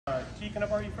G, can I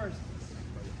borrow you first?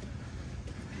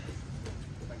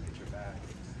 If I can get your back.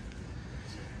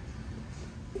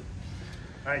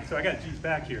 All right, so I got G's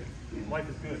back here. Life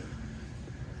is good.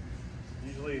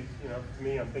 Usually, you know, for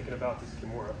me, I'm thinking about this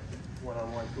Kimura,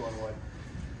 one-on-one, two-on-one,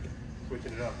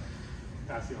 switching it up,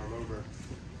 pass the arm over,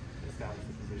 establish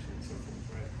the position, and so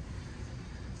forth,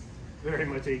 right? Very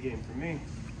much A game for me.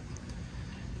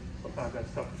 Sometimes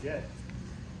that's tough to get.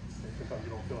 And sometimes you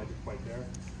don't feel like it's quite there.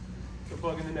 So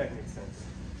plug in the neck makes sense.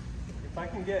 If I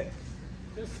can get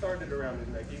just started around his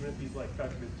neck, even if he's like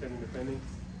tucking his chin and defending,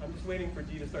 I'm just waiting for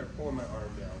G to start pulling my arm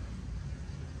down.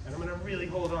 And I'm gonna really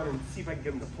hold on and see if I can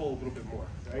get him to pull a little bit more,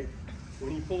 right?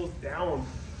 When he pulls down,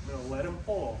 I'm gonna let him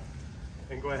pull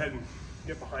and go ahead and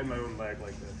get behind my own leg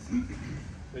like this.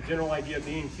 The general idea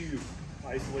being to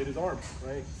isolate his arm,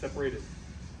 right? Separate it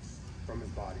from his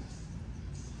body.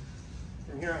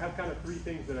 From here, I have kind of three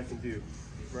things that I can do,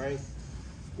 right?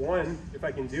 One, if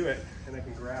I can do it and I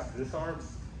can grab this arm,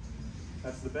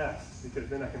 that's the best, because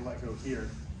then I can let go here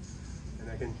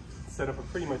and I can set up a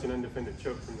pretty much an undefended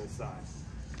choke from this side.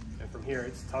 And from here,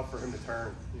 it's tough for him to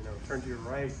turn, you know, turn to your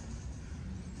right.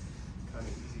 Kind of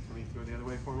easy for me to go the other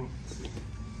way for me. It's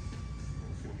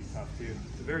gonna be tough too.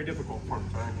 It's a very difficult form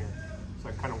to turn here. So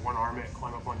I kind of one arm it,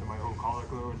 climb up onto my own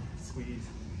collarbone, squeeze,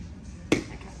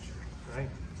 and capture, right?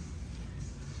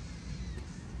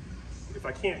 If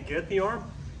I can't get the arm,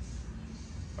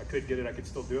 if I could get it, I could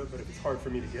still do it, but if it's hard for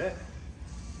me to get,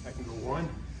 I can go 1,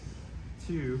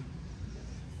 2,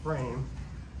 frame,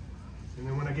 and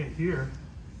then when I get here,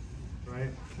 right,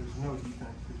 there's no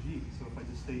defense for G, so if I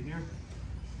just stay here,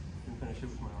 I can finish it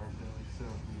with my arm belly, so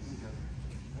easy together,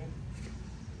 right?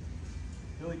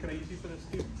 Billy, could I use you for this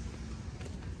too?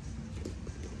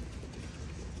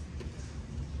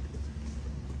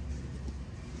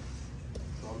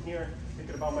 So I'm here,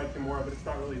 thinking about my Kimura, but it's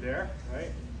not really there,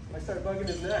 right? I started bugging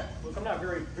his neck. Look, I'm not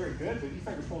very good, but he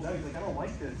started to pull down. He's like, I don't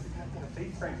like this. It kind of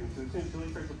face cranking. So as soon as Billy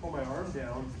starts to pull my arm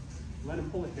down, let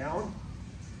him pull it down,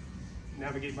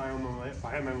 navigate my own leg,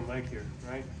 behind my own leg here,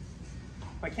 right?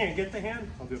 If I can't get the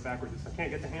hand, I'll do it backwards. If I can't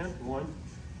get the hand, 1,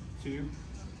 2,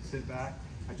 sit back.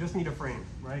 I just need a frame,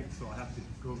 right? So I'll have to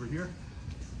go over here,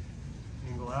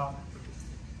 angle out,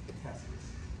 tap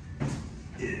it.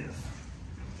 If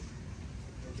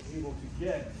I'm able to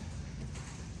get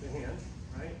the hand,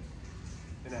 right?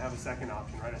 And I have a second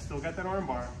option, right? I still got that arm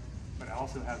bar, but I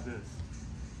also have this.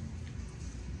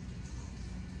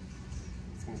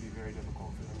 It's going to be very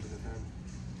difficult for them to defend.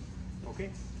 Okay?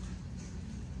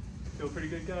 Feel pretty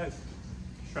good, guys.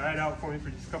 Try it out for me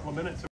for just a couple of minutes.